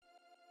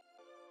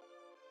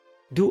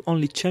Do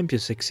only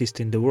champions exist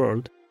in the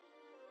world?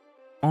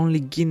 Only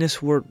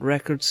Guinness World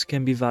Records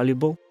can be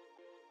valuable?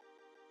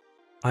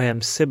 I am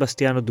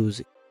Sebastiano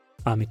Dusi.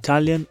 I'm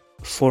Italian,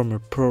 former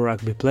pro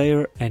rugby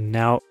player and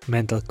now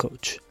mental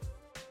coach.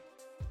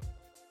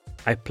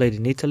 I played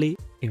in Italy,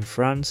 in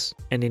France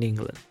and in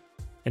England.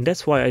 And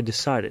that's why I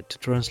decided to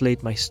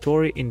translate my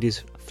story in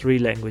these 3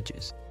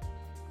 languages.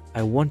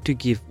 I want to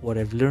give what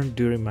I've learned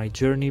during my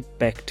journey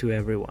back to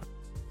everyone.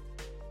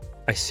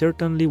 I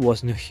certainly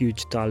was no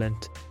huge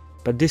talent,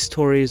 but this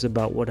story is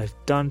about what I've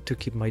done to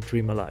keep my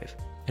dream alive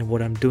and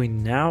what I'm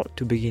doing now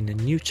to begin a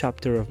new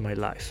chapter of my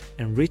life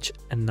and reach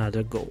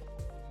another goal.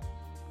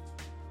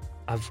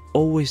 I've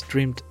always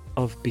dreamed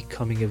of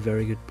becoming a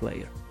very good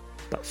player,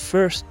 but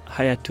first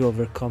I had to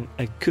overcome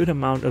a good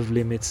amount of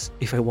limits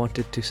if I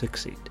wanted to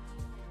succeed.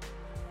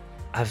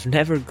 I've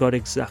never got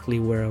exactly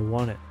where I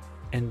wanted,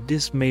 and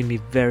this made me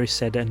very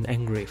sad and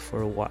angry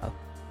for a while.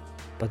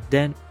 But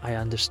then I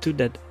understood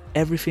that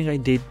everything I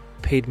did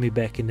paid me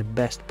back in the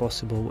best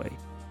possible way.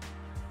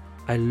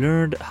 I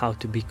learned how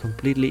to be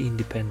completely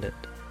independent,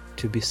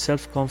 to be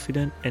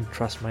self-confident and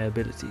trust my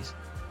abilities.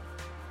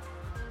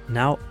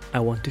 Now I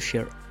want to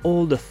share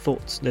all the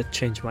thoughts that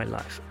changed my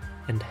life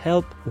and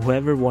help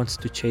whoever wants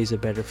to chase a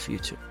better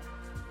future.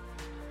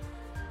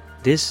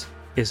 This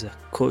is a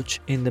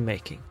Coach in the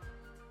Making.